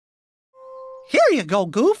Here you go,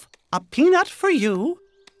 Goof. A peanut for you,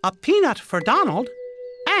 a peanut for Donald,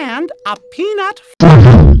 and a peanut for...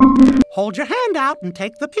 Hold your hand out and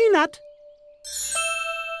take the peanut.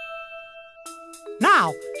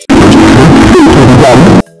 Now...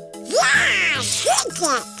 Yeah, shake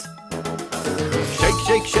it! Shake,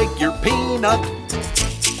 shake, shake your peanut.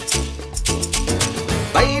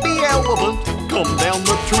 Baby elephant, come down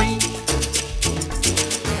the tree.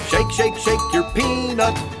 Shake, shake, shake your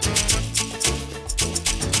peanut.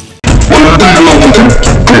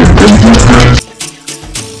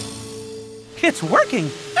 It's working.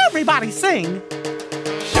 Everybody sing.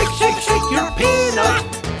 Shake, shake, shake your peanut.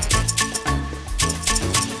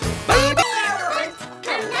 Baby Elephant,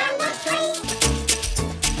 come down the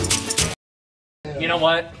tree. You know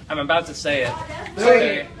what? I'm about to say it.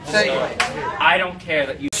 Say it. I don't care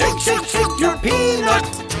that you shake, shake, shake your peanut.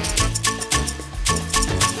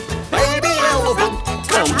 Baby elephant,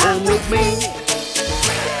 come home with me.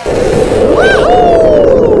 Woohoo!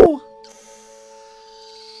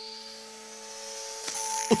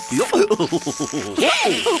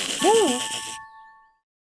 Whoa.